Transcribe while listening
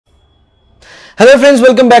Hello friends,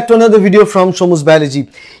 welcome back to another video from Shomu's Biology.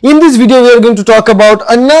 In this video, we are going to talk about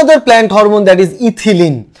another plant hormone, that is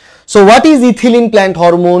ethylene. So what is ethylene plant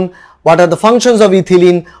hormone? What are the functions of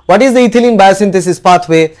ethylene? What is the ethylene biosynthesis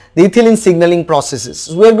pathway? The ethylene signaling processes.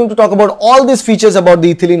 So we are going to talk about all these features about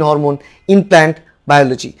the ethylene hormone in plant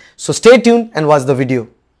biology. So stay tuned and watch the video.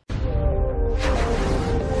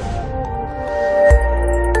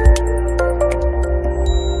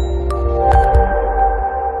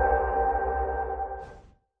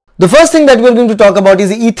 The first thing that we are going to talk about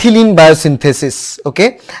is ethylene biosynthesis,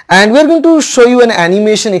 okay, and we are going to show you an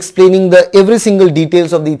animation explaining the every single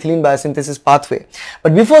details of the ethylene biosynthesis pathway.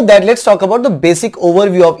 But before that, let's talk about the basic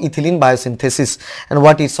overview of ethylene biosynthesis and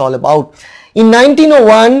what it's all about. In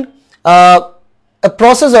 1901, a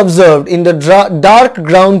process observed in the dark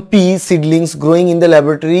ground pea seedlings growing in the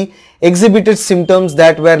laboratory exhibited symptoms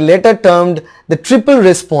that were later termed the triple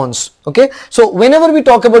response. Okay, so whenever we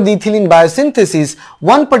talk about the ethylene biosynthesis,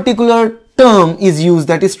 one particular term is used,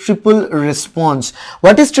 that is triple response.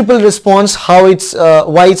 What is triple response? How it's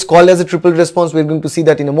why it's called as a triple response? We're going to see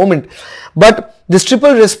that in a moment. But this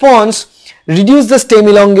triple response reduce the stem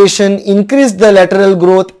elongation, increase the lateral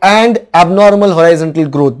growth and abnormal horizontal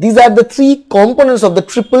growth. These are the three components of the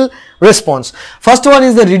triple response. First one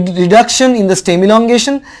is the reduction in the stem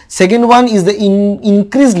elongation, second one is the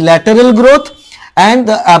increased lateral growth and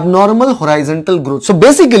the abnormal horizontal growth. So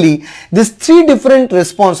basically these three different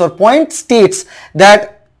response or point states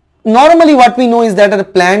that normally what we know is that a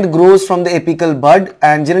plant grows from the apical bud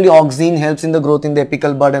and generally auxin helps in the growth in the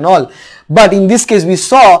apical bud and all. But in this case we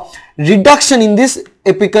saw reduction in this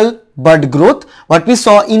apical bud growth. What we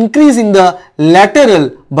saw, increase in the lateral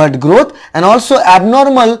bud growth and also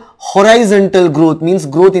abnormal horizontal growth, means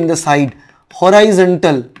growth in the side,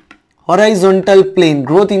 horizontal plane,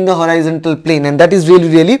 growth in the horizontal plane, and that is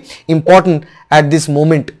really important at this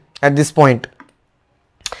moment, at this point.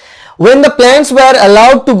 When the plants were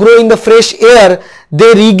allowed to grow in the fresh air,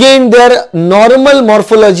 they regained their normal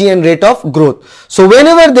morphology and rate of growth. So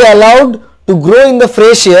whenever they allowed to grow in the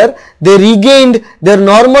fresh air, they regained their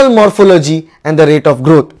normal morphology and the rate of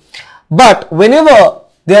growth. But whenever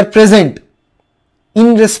they are present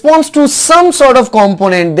in response to some sort of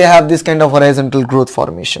component, they have this kind of horizontal growth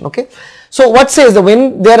formation. Okay, so what says that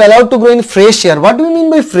when they are allowed to grow in fresh air, what do we mean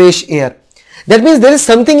by fresh air? That means there is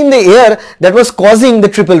something in the air that was causing the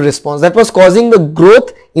triple response, that was causing the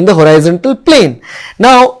growth in the horizontal plane.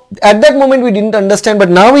 Now at that moment we didn't understand, but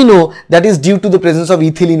now we know that is due to the presence of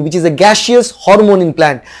ethylene, which is a gaseous hormone in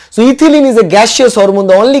plant. So ethylene is a gaseous hormone,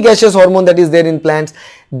 the only gaseous hormone that is there in plants.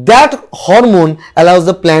 That hormone allows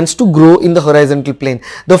the plants to grow in the horizontal plane.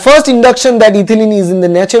 The first induction that ethylene is in the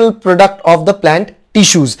natural product of the plant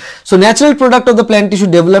tissues. So natural product of the plant tissue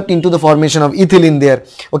developed into the formation of ethylene there.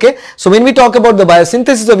 Okay, so when we talk about the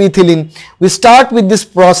biosynthesis of ethylene, we start with this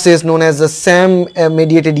process known as the SAM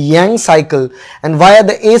mediated Yang cycle and via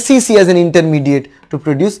the ACC as an intermediate to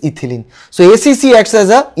produce ethylene. So ACC acts as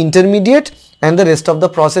an intermediate and the rest of the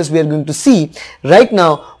process we are going to see right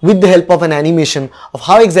now with the help of an animation of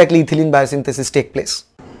how exactly ethylene biosynthesis take place.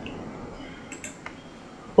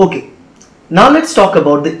 Okay. Now let's talk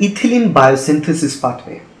about the ethylene biosynthesis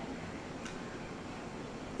pathway.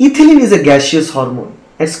 Ethylene is a gaseous hormone.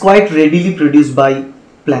 It's quite readily produced by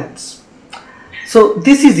plants. So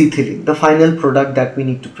this is ethylene, the final product that we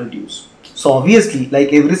need to produce. So obviously,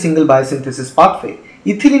 like every single biosynthesis pathway,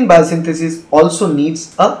 ethylene biosynthesis also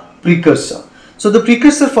needs a precursor. So the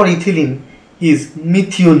precursor for ethylene is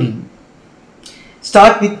methionine.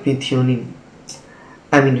 Start with methionine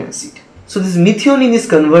amino acid. So this methionine is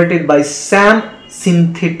converted by SAM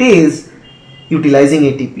synthetase utilizing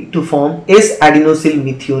ATP to form S-adenosyl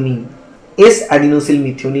methionine. S-adenosyl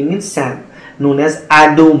methionine means SAM, known as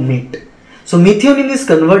adomate. So methionine is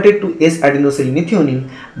converted to S-adenosyl methionine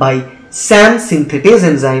by SAM synthetase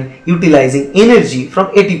enzyme utilizing energy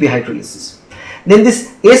from ATP hydrolysis. Then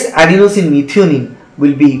this S-adenosyl methionine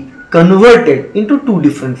will be converted into two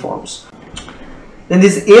different forms. Then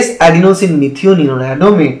this S-adenosyl methionine or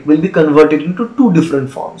adomate will be converted into two different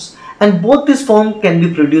forms, and both this form can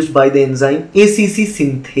be produced by the enzyme ACC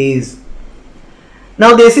synthase.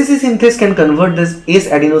 Now the ACC synthase can convert this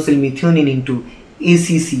S-adenosyl methionine into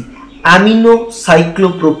ACC, amino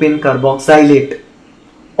cyclopropane carboxylate,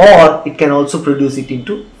 or it can also produce it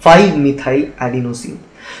into 5-methyl adenosine.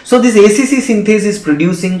 So this ACC synthase is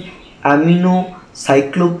producing amino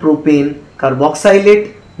cyclopropane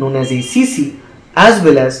carboxylate known as ACC as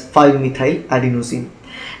well as 5-methyl adenosine.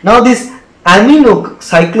 Now this amino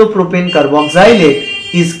cyclopropane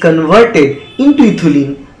carboxylate is converted into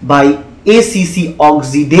ethylene by ACC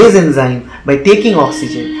oxidase enzyme by taking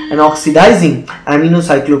oxygen and oxidizing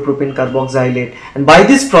aminocyclopropane carboxylate, and by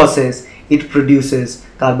this process it produces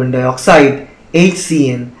carbon dioxide,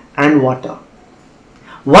 HCN and water.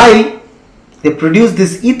 While they produce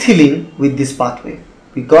this ethylene with this pathway,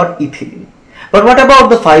 we got ethylene. But what about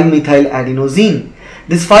the 5-methyladenosine?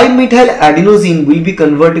 This 5-methyladenosine will be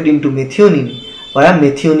converted into methionine via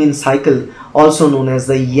methionine cycle, also known as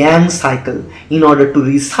the Yang cycle, in order to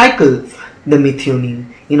recycle the methionine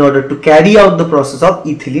in order to carry out the process of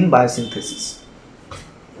ethylene biosynthesis.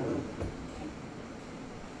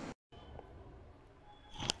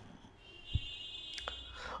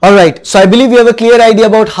 Alright, so I believe we have a clear idea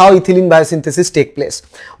about how ethylene biosynthesis take place.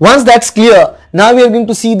 Once that's clear, now we are going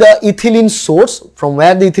to see the ethylene source, from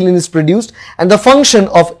where the ethylene is produced, and the function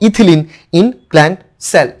of ethylene in plant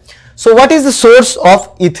cell. So what is the source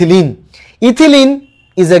of ethylene? Ethylene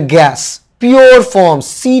is a gas, pure form,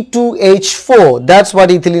 C2H4. That's what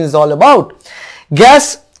ethylene is all about.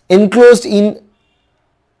 Gas enclosed in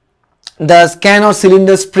the can or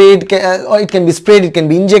cylinder, sprayed, or it can be sprayed, it can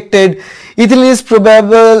be injected. Ethylene is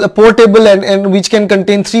portable and which can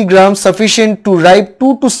contain 3 grams, sufficient to ripe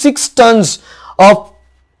 2 to 6 tons of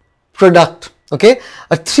product. Okay,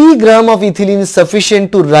 a 3 gram of ethylene is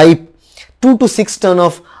sufficient to ripe 2 to 6 ton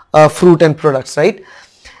of fruit and products, right?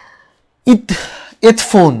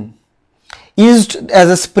 Ethone used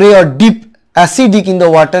as a spray or dip acidic in the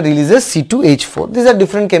water releases C2H4. These are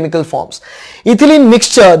different chemical forms. Ethylene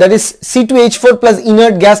mixture, that is C2H4 plus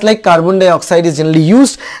inert gas like carbon dioxide, is generally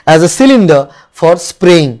used as a cylinder for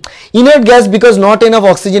spraying. Inert gas, because not enough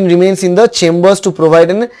oxygen remains in the chambers to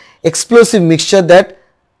provide an explosive mixture. That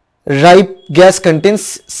ripe gas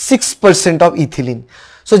contains 6% of ethylene.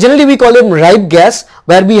 So generally we call it ripe gas,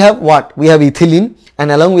 where we have what? We have ethylene,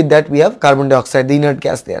 and along with that we have carbon dioxide, the inert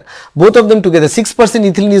gas there. Both of them together, 6%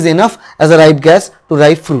 ethylene is enough as a ripe gas to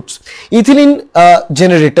ripe fruits. Ethylene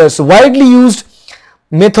generators, widely used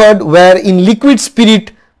method where in liquid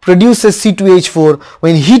spirit produces C2H4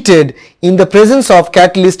 when heated in the presence of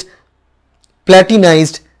catalyst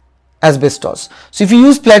platinized asbestos. So if you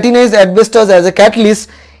use platinized asbestos as a catalyst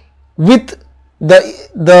with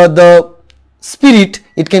the spirit,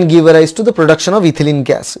 it can give rise to the production of ethylene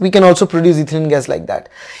gas. We can also produce ethylene gas like that.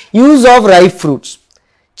 Use of ripe fruits.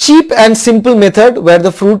 Cheap and simple method where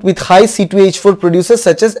the fruit with high C2H4 produces,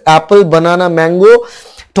 such as apple, banana, mango,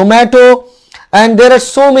 tomato, and there are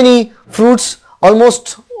so many fruits,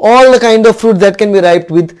 almost all the kind of fruit that can be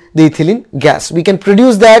ripe with the ethylene gas. We can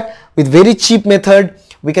produce that with very cheap method.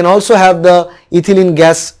 We can also have the ethylene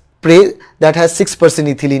gas spray that has 6%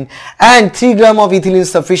 ethylene, and 3 gram of ethylene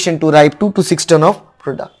is sufficient to ripe 2 to 6 ton of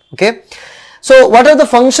product. Okay, so what are the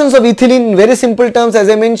functions of ethylene in very simple terms? As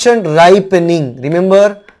I mentioned, ripening.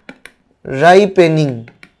 Remember, ripening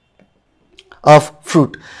of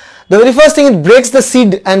fruit. The very first thing, it breaks the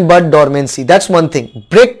seed and bud dormancy. That's one thing,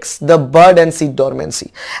 breaks the bud and seed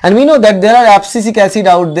dormancy. And we know that there are abscisic acid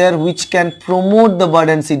out there which can promote the bud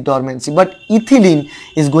and seed dormancy, but ethylene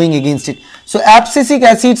is going against it. So abscisic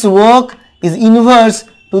acid's work is inverse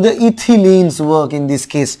to the ethylene's work in this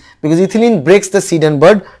case, because ethylene breaks the seed and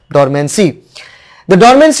bud dormancy. The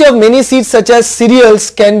dormancy of many seeds such as cereals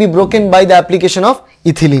can be broken by the application of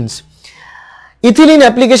ethylenes. Ethylene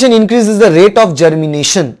application increases the rate of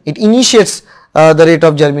germination. It initiates the rate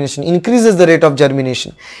of germination, increases the rate of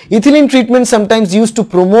germination. Ethylene treatment sometimes used to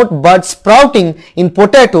promote bud sprouting in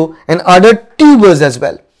potato and other tubers as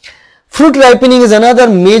well. Fruit ripening is another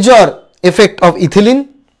major effect of ethylene.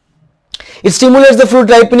 It stimulates the fruit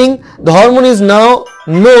ripening. The hormone is now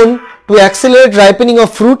known to accelerate ripening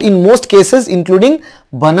of fruit in most cases, including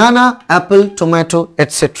banana, apple, tomato,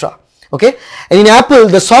 etc. Okay, and in apple,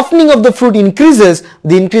 the softening of the fruit increases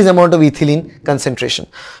with the increased amount of ethylene concentration.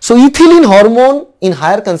 So ethylene hormone in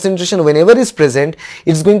higher concentration, whenever is present,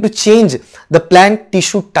 it's going to change the plant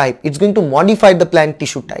tissue type. It's going to modify the plant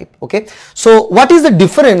tissue type. Okay, so what is the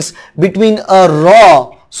difference between a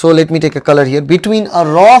raw, so let me take a color here, between a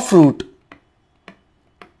raw fruit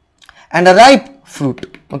and a ripe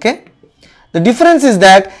fruit? Okay, the difference is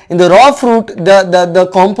that in the raw fruit, the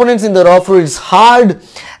components in the raw fruit is hard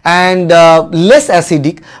and less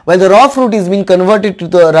acidic, while the raw fruit is being converted to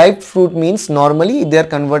the ripe fruit, means normally they are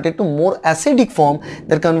converted to more acidic form.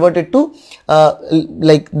 They are converted to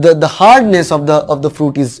like the hardness of the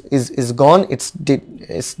fruit is gone, it's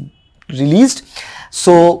released,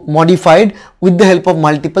 so modified with the help of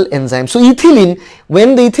multiple enzymes. So ethylene,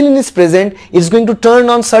 when the ethylene is present, it's going to turn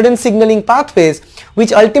on certain signaling pathways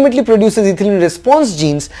which ultimately produces ethylene response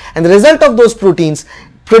genes, and the result of those proteins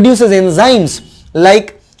produces enzymes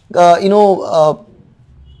like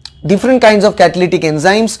different kinds of catalytic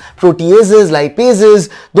enzymes, proteases, lipases.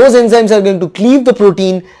 Those enzymes are going to cleave the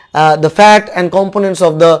protein, the fat and components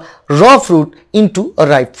of the raw fruit into a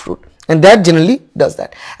ripe fruit, and that generally does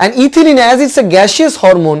that. And ethylene, as it's a gaseous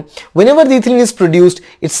hormone, whenever the ethylene is produced,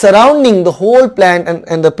 it's surrounding the whole plant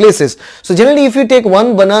and the places. So generally if you take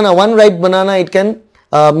one ripe banana, it can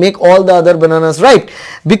make all the other bananas ripe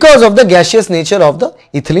because of the gaseous nature of the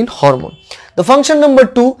ethylene hormone. The function number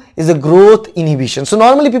 2 is the growth inhibition. So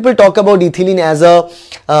normally people talk about ethylene as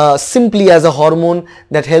a simply as a hormone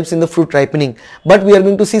that helps in the fruit ripening, but we are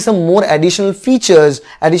going to see some more additional features,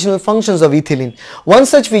 additional functions of ethylene. One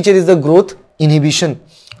such feature is the growth inhibition.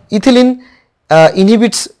 Ethylene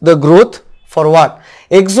inhibits the growth for what?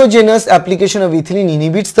 Exogenous application of ethylene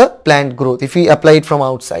inhibits the plant growth if we apply it from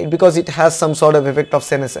outside, because it has some sort of effect of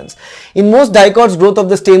senescence. In most dicots, growth of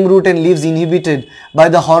the stem, root and leaves inhibited by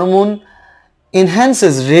the hormone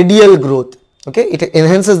enhances radial growth. Okay, it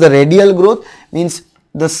enhances the radial growth, means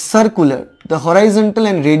the circular, the horizontal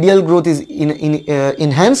and radial growth is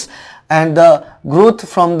enhanced, and the growth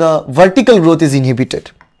from the vertical growth is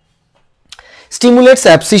inhibited. Stimulates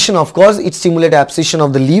abscission, of course, it stimulates abscission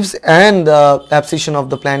of the leaves and abscission of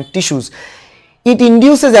the plant tissues. It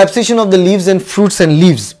induces abscission of the leaves and fruits and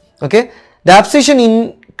leaves. Okay, the abscission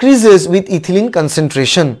increases with ethylene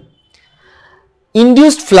concentration.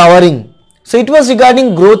 Induced flowering. So it was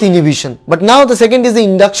regarding growth inhibition, but now the second is the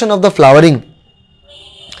induction of the flowering.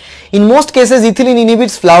 In most cases ethylene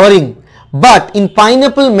inhibits flowering, but in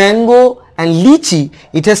pineapple, mango and lychee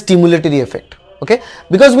it has stimulatory effect. Okay,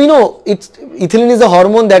 because we know ethylene is a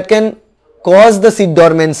hormone that can cause the seed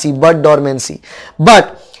dormancy, bud dormancy,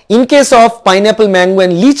 but in case of pineapple, mango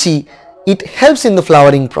and lychee, it helps in the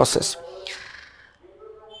flowering process.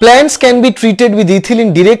 Plants can be treated with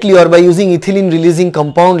ethylene directly or by using ethylene releasing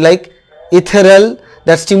compound like ethyl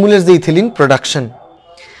that stimulates the ethylene production.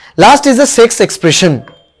 Last is the sex expression.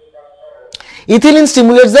 Ethylene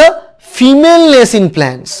stimulates the femaleness in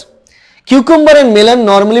plants. Cucumber and melon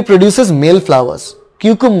normally produces male flowers.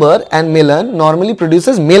 Cucumber and melon normally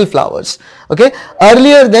produces male flowers, okay,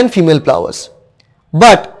 earlier than female flowers.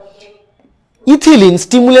 But ethylene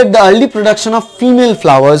stimulates the early production of female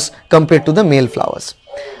flowers compared to the male flowers.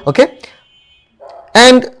 Okay,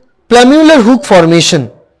 and plummular hook formation.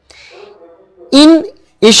 In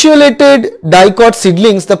aciulated dicot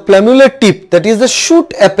seedlings, the plummular tip, that is the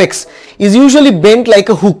shoot apex, is usually bent like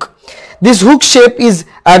a hook. This hook shape is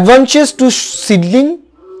advantageous to seedling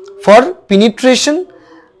for penetration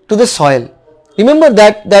to the soil. Remember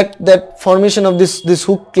that formation of this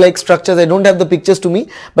hook like structures. I don't have the pictures to me,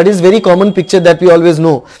 but it's very common picture that we always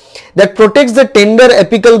know, that protects the tender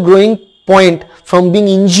apical growing point from being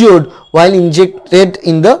injured while injected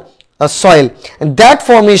in the soil, and that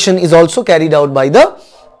formation is also carried out by the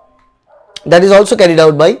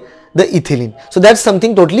ethylene. So that's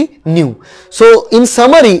something totally new. So in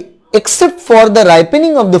summary, except for the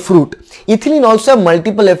ripening of the fruit, ethylene also have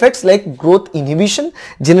multiple effects like growth inhibition.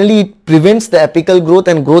 Generally it prevents the apical growth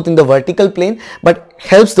and growth in the vertical plane, but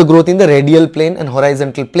helps the growth in the radial plane and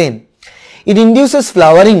horizontal plane. It induces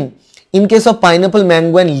flowering in case of pineapple,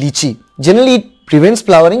 mango and lychee. Generally it prevents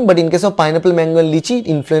flowering, but in case of pineapple, mango and lychee, it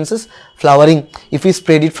influences flowering if we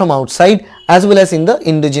spread it from outside as well as in the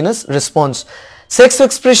endogenous response. Sex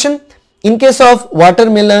expression, in case of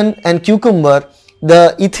watermelon and cucumber,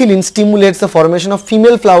 the ethylene stimulates the formation of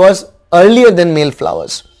female flowers earlier than male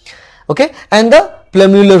flowers. Okay, and the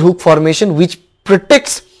plummular hook formation, which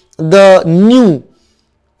protects the new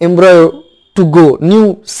embryo to go,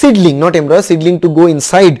 new seedling, not embryo, seedling to go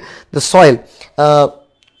inside the soil,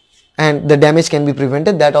 and the damage can be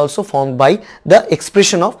prevented. That also formed by the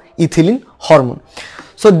expression of ethylene hormone.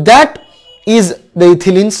 So that is the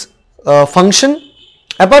ethylene's function.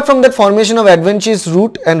 Apart from that, formation of adventitious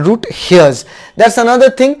root and root hairs, that's another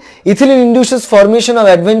thing. Ethylene induces formation of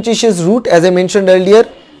adventitious root, as I mentioned earlier,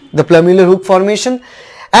 the plummular hook formation.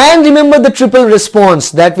 And remember the triple response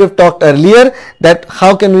that we've talked earlier, that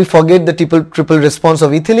how can we forget the triple response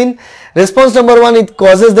of ethylene. Response number 1, it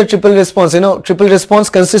causes the triple response. Triple response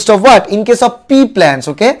consists of what? In case of pea plants,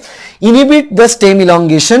 okay, inhibit the stem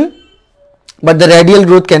elongation, but the radial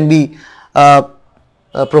growth can be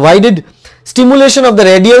provided. Stimulation of the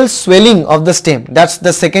radial swelling of the stem, that's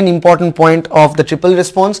the second important point of the triple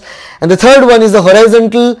response. And the third one is the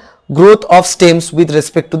horizontal growth of stems with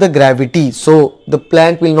respect to the gravity. So the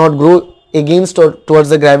plant will not grow against or towards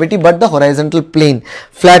the gravity, but the horizontal plane,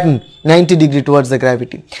 flatten 90 degree towards the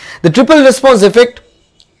gravity. The triple response effect,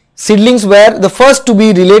 seedlings were the first to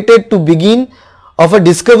be related to begin of a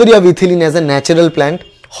discovery of ethylene as a natural plant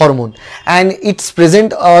hormone, and it's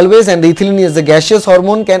present always, and the ethylene is the gaseous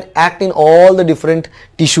hormone, can act in all the different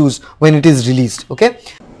tissues when it is released. Okay,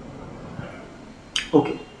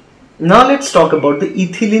 now let's talk about the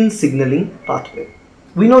ethylene signaling pathway.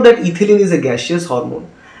 We know that ethylene is a gaseous hormone,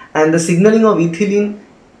 and the signaling of ethylene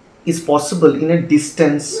is possible in a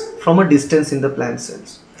distance, from a distance in the plant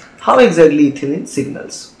cells. How exactly ethylene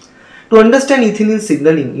signals? To understand ethylene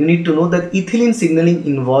signaling, you need to know that ethylene signaling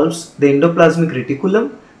involves the endoplasmic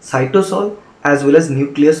reticulum, cytosol, as well as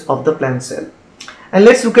nucleus of the plant cell. And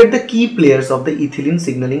let's look at the key players of the ethylene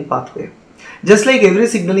signaling pathway. Just like every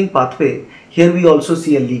signaling pathway, here we also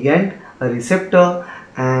see a ligand, a receptor,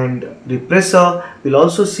 and repressor. We'll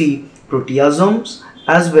also see proteasomes,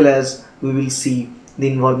 as well as we will see the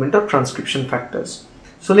involvement of transcription factors.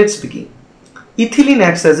 So let's begin. Ethylene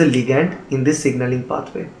acts as a ligand in this signaling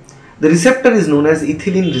pathway. The receptor is known as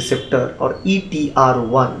ethylene receptor or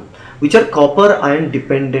ETR1, which are copper ion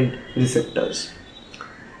dependent receptors.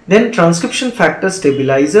 Then transcription factor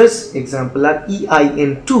stabilizers, example are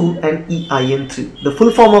EIN2 and EIN3, the full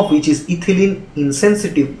form of which is ethylene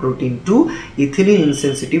insensitive protein 2, ethylene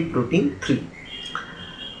insensitive protein 3.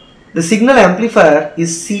 The signal amplifier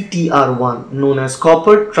is CTR1, known as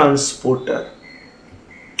copper transporter.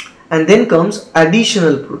 And then comes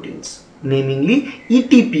additional proteins, namely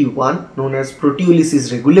ETP1, known as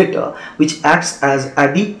proteolysis regulator, which acts as a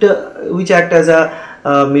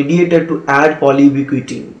mediator to add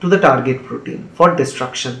polyubiquitin to the target protein for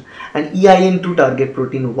destruction, and EIN2 target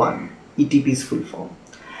protein 1, ETP's full form,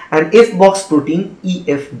 and F-box protein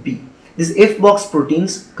EFB. This F-box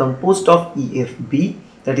proteins composed of EFB,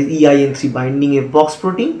 that is EIN3 binding F-box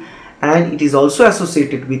protein, and it is also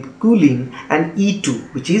associated with choline and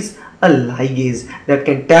E2, which is a ligase that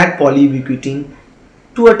can tag polyubiquitin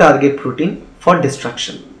to a target protein for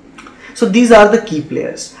destruction. So these are the key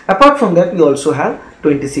players. Apart from that, we also have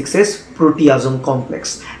 26S proteasome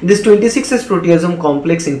complex. This 26S proteasome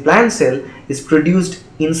complex in plant cell is produced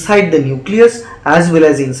inside the nucleus as well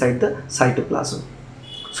as inside the cytoplasm.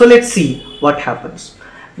 So let's see what happens.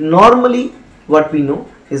 Normally what we know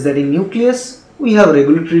is that in nucleus we have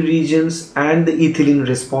regulatory regions and the ethylene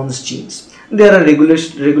response genes. There are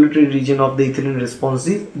regulatory region of the ethylene response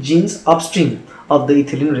genes upstream of the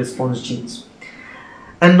ethylene response genes.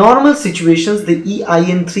 In normal situations, the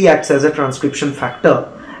EIN3 acts as a transcription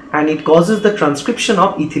factor and it causes the transcription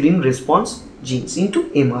of ethylene response genes into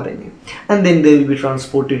mRNA, and then they will be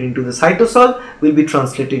transported into the cytosol, will be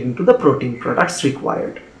translated into the protein products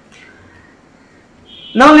required.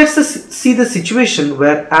 Now let's see the situation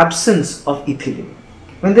where absence of ethylene.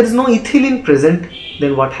 When there is no ethylene present,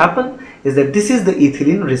 then what happens is that this is the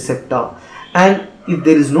ethylene receptor, and if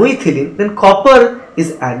there is no ethylene, then copper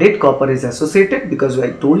is added, copper is associated, because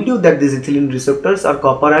I told you that these ethylene receptors are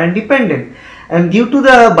copper ion dependent, and due to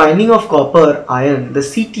the binding of copper ion, the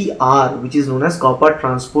CTR, which is known as copper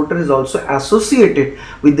transporter, is also associated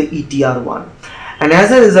with the ETR1, and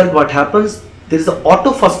as a result what happens, there is the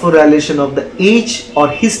autophosphorylation of the H or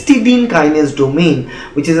histidine kinase domain,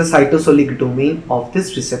 which is a cytosolic domain of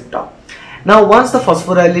this receptor. Now once the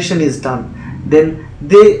phosphorylation is done, then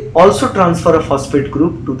they also transfer a phosphate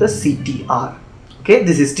group to the CTR. Okay,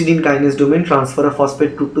 this histidine kinase domain transfer a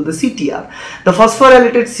phosphate group to the CTR. The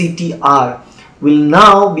phosphorylated CTR will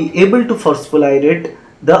now be able to phosphorylate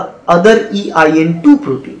the other EIN2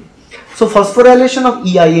 protein. So phosphorylation of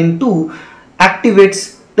EIN2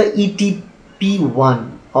 activates the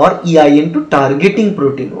ETP1 or EIN2 targeting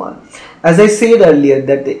protein 1. As I said earlier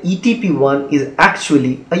that the ETP1 is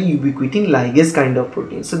actually a ubiquitin ligase kind of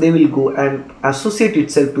protein. So they will go and associate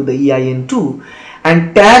itself to the EIN2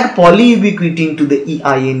 and tag polyubiquitin to the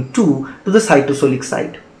EIN2 to the cytosolic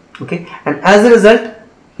site. Okay, and as a result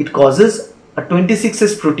it causes a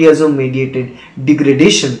 26S proteasome mediated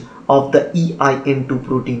degradation of the EIN2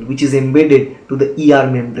 protein, which is embedded to the ER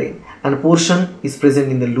membrane, and a portion is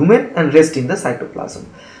present in the lumen and rest in the cytoplasm.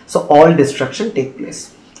 So all destruction take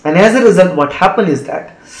place, and as a result what happens is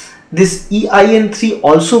that this EIN3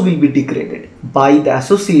 also will be degraded by the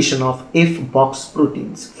association of F-box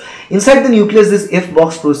proteins. Inside the nucleus, this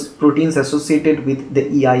F-box proteins associated with the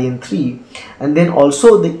EIN3, and then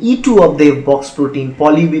also the E2 of the F-box protein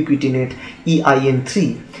polyubiquitinate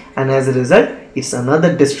EIN3, and as a result it's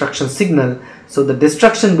another destruction signal. So the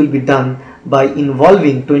destruction will be done by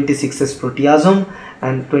involving 26S proteasome,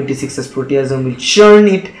 and 26S proteasome will churn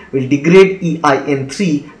it, will degrade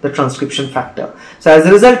EIN3, the transcription factor. So as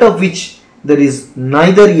a result of which there is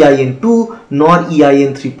neither EIN2 nor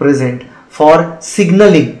EIN3 present for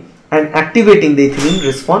signaling and activating the ethylene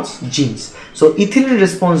response genes. So ethylene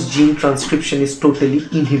response gene transcription is totally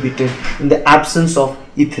inhibited in the absence of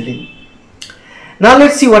ethylene. Now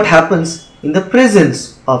let's see what happens in the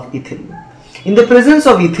presence of ethylene. In the presence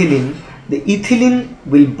of ethylene, the ethylene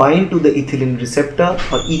will bind to the ethylene receptor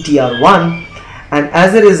or ETR1, and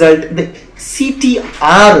as a result the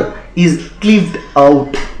CTR is cleaved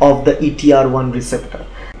out of the ETR1 receptor.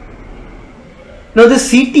 Now the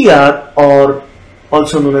CTR, or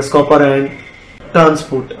also known as copper ion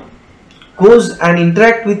transporter, goes and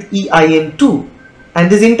interact with EIN2,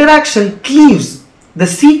 and this interaction cleaves the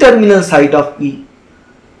C terminal site of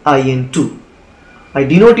EIN2. I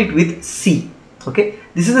denote it with C. Okay,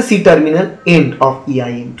 this is the C terminal end of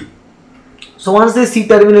EIN2. So once the C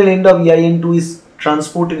terminal end of EIN2 is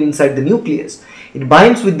transported inside the nucleus, it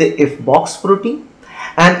binds with the F box protein,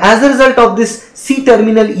 and as a result of this C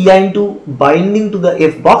terminal EIN2 binding to the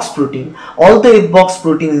F box protein, all the F box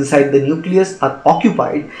proteins inside the nucleus are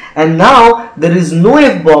occupied, and now there is no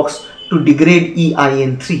F box to degrade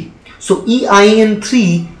EIN3. So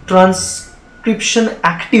EIN3 transcription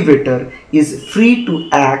activator is free to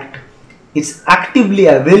act. It's actively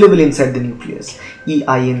available inside the nucleus.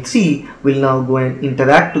 EIN3 will now go and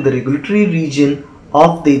interact to the regulatory region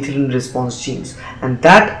of the ethylene response genes, and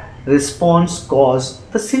that response cause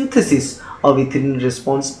the synthesis of ethylene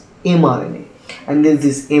response mRNA, and then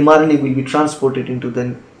this mRNA will be transported into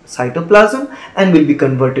the cytoplasm and will be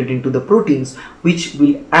converted into the proteins, which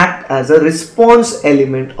will act as a response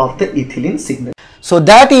element of the ethylene signal. So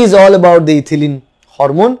that is all about the ethylene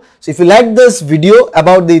hormone. So if you like this video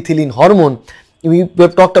about the ethylene hormone, we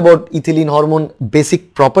have talked about ethylene hormone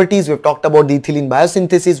basic properties, we have talked about the ethylene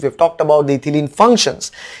biosynthesis, we have talked about the ethylene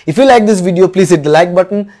functions. If you like this video, please hit the like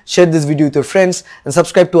button, share this video with your friends, and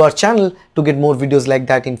subscribe to our channel to get more videos like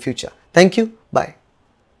that in future. Thank you. Bye.